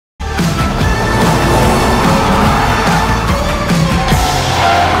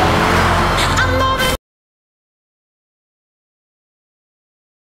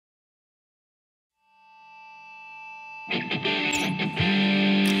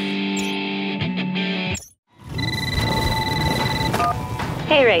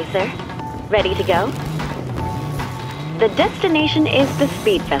Hey Racer, ready to go? The destination is the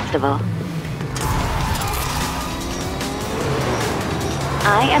Speed Festival.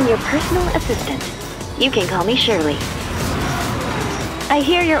 I am your personal assistant. You can call me Shirley. I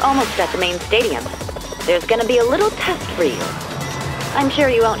hear you're almost at the main stadium. There's gonna be a little test for you. I'm sure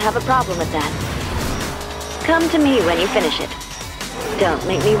you won't have a problem with that. Come to me when you finish it. Don't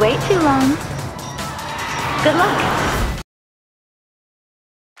make me wait too long. Good luck.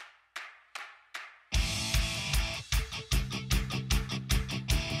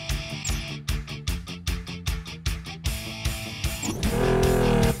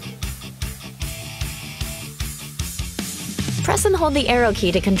 Press and hold the arrow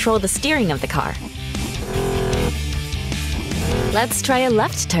key to control the steering of the car. Let's try a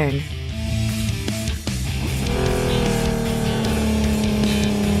left turn.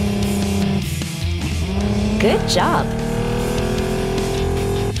 Good job!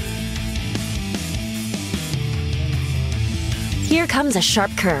 Here comes a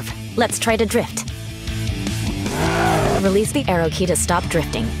sharp curve. Let's try to drift. Release the arrow key to stop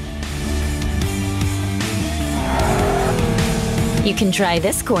drifting. You can try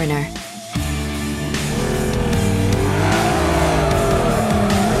this corner.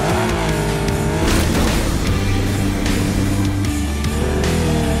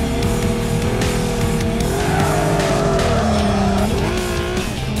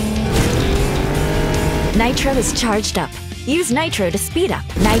 Nitro is charged up. Use Nitro to speed up.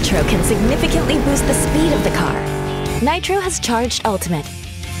 Nitro can significantly boost the speed of the car. Nitro has charged Ultimate.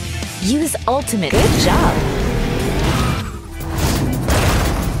 Use Ultimate. Good job!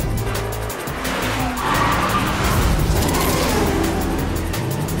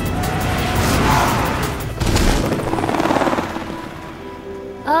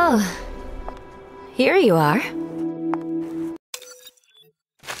 Oh, here you are.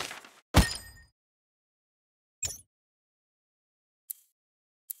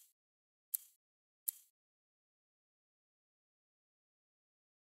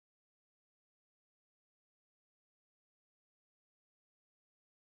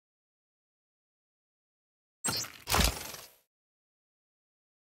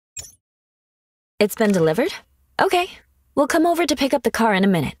 It's been delivered? Okay. We'll come over to pick up the car in a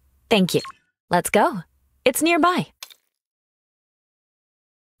minute. Thank you. Let's go. It's nearby.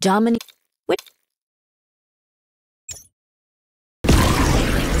 Dominique. What?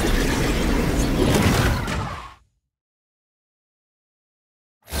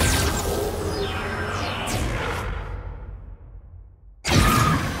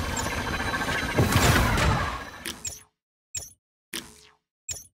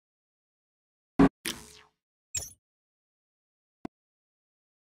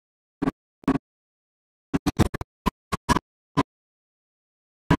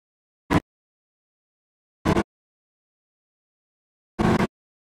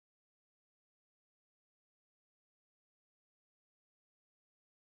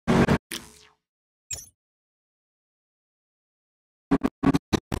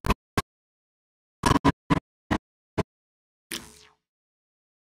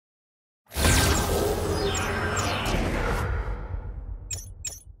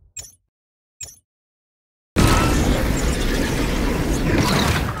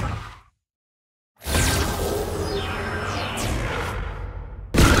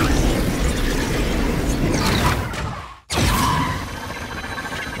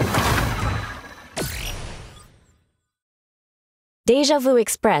 Deja Vu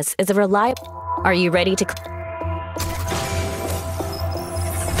Express is a reliable... Are you ready to...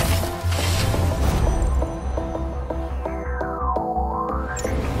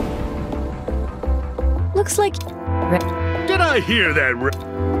 Looks like... Did I hear that?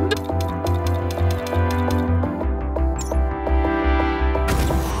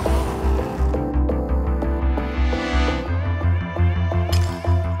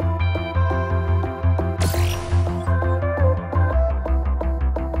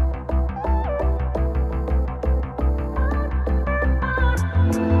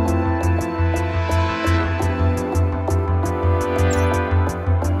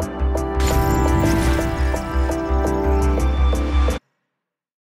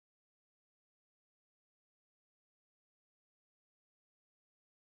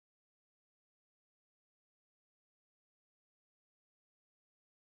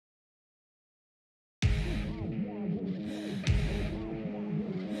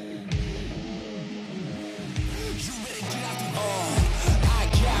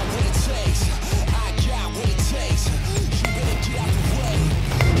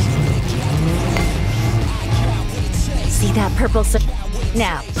 See that purple...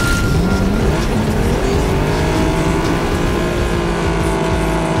 Now,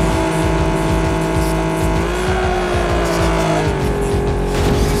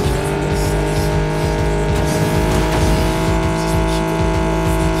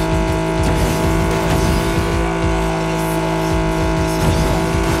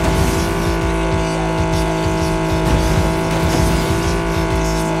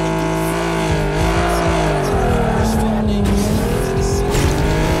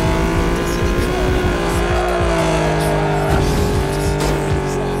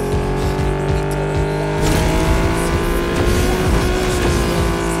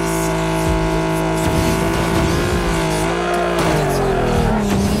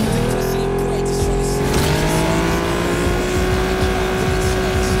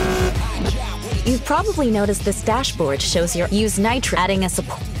 you've probably noticed this dashboard shows your use Nitro, adding a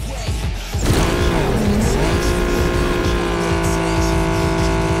support.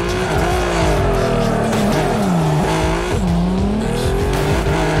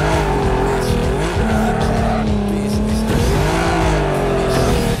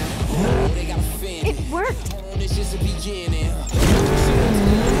 It worked.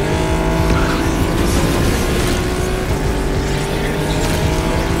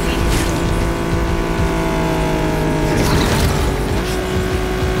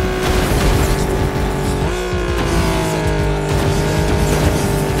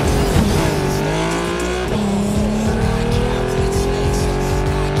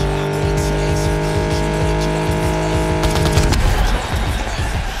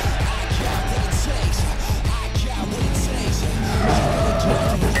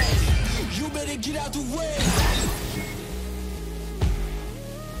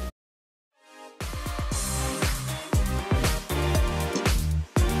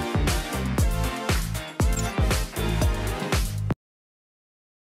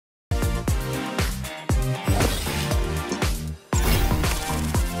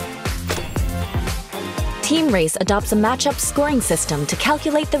 Team Race adopts a matchup scoring system to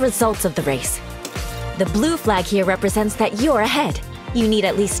calculate the results of the race. The blue flag here represents that you're ahead. You need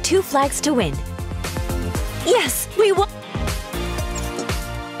at least 2 flags to win. Yes, we won!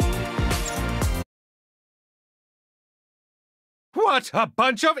 What a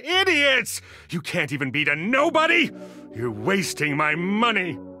bunch of idiots! You can't even beat a nobody! You're wasting my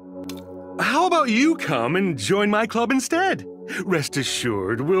money! How about you come and join my club instead? Rest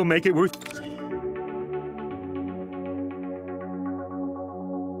assured, we'll make it worth...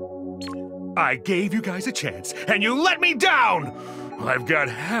 I gave you guys a chance, and you let me down! I've got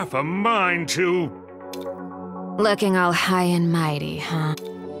half a mind to... Looking all high and mighty, huh?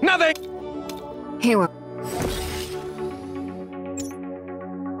 Nothing! Here we...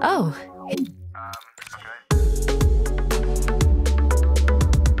 Oh.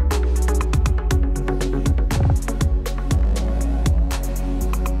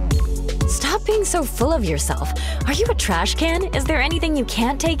 Stop being so full of yourself. Are you a trash can? Is there anything you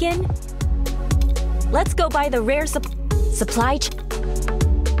can't take in? Let's go buy the rare supply.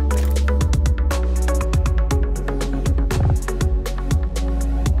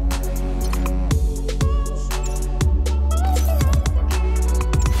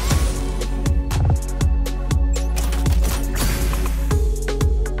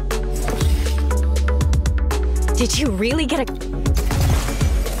 Did you really get a...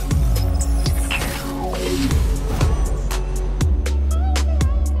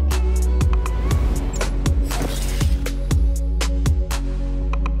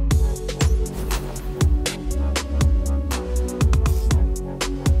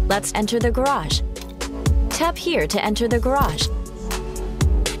 Let's enter the garage. Tap here to enter the garage.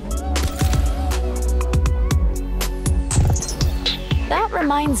 That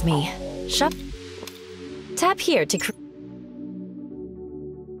reminds me. Tap here to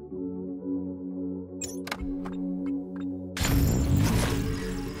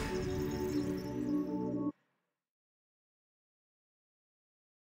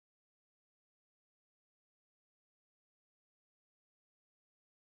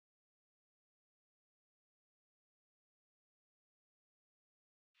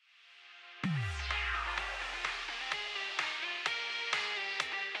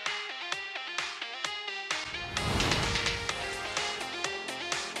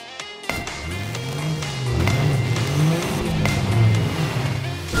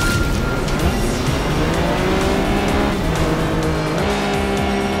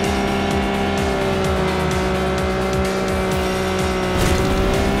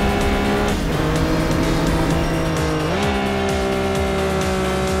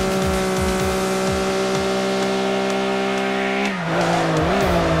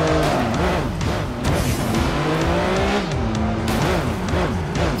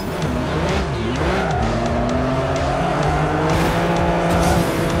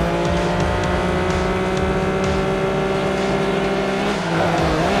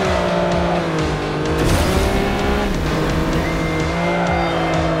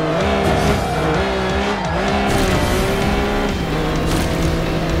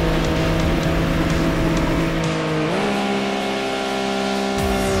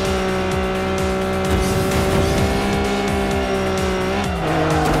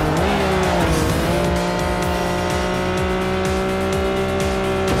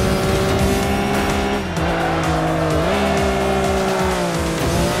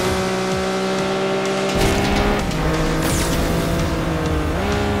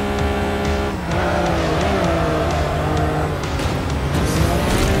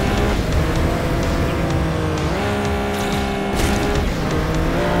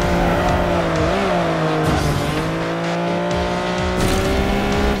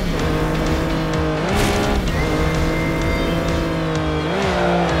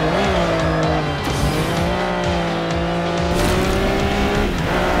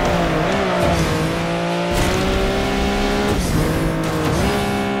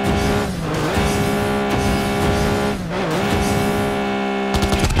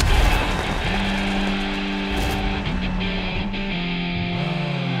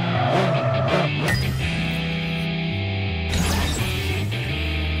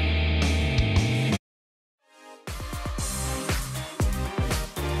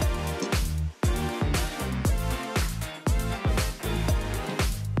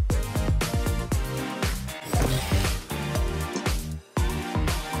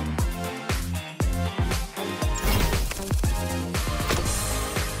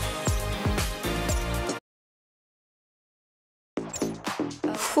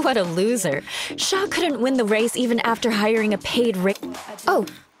What a loser. Shaw couldn't win the race even after hiring a paid Oh,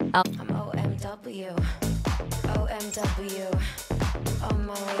 I'm OMW, OMW, on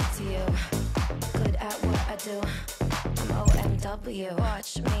my way to you, good at what I do. I'm OMW,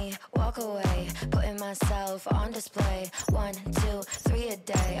 watch me walk away, putting myself on display. 1, 2, 3 a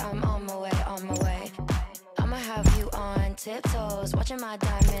day, I'm on my way, on my way. I'ma have you on tiptoes, watching my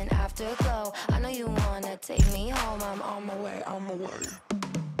diamond afterglow. I know you wanna take me home, I'm on my way, on my way.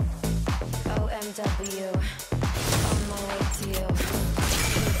 OMW, on my way to you,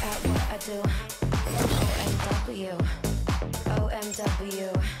 good at what I do. OMW, OMW,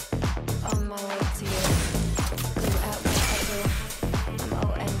 on my way to you, good at what I do. I'm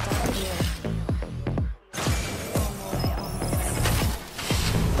OMW, on my way, on my way.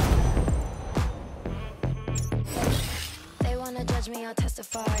 They wanna judge me, I'll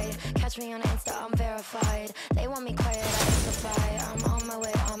testify. Catch me on Insta, I'm verified. They want me quiet, I amplify. I'm on my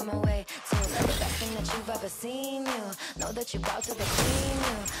way to the best thing that you've ever seen. You know that you're about to the queen.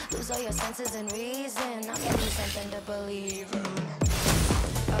 You lose all your senses and reason. I'll give you something to believe in.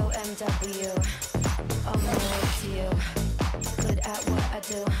 OMW, on my way to you, good at what I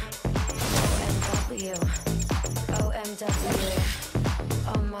do. OMW, OMW,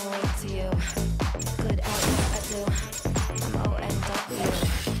 on my way to you, good at what I do. I'm OMW,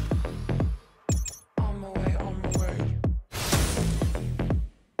 on my way, on my way.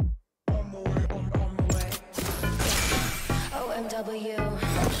 On my way, on my way. OMW,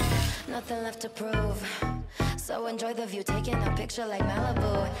 nothing left to prove. So enjoy the view, taking a picture like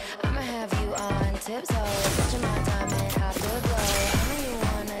Malibu. I'ma have you on tiptoes, watching my diamond afterglow. I know you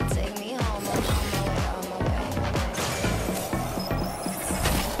wanna take me home, I'm on my way, on my way.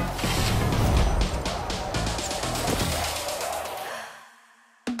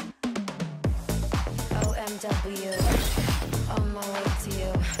 OMW, on my way to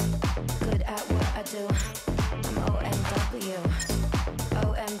you, good at what I do. I'm OMW,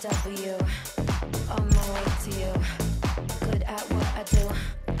 OMW, on my way to you, good at what I do.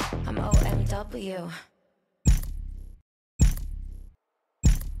 I'm OMW.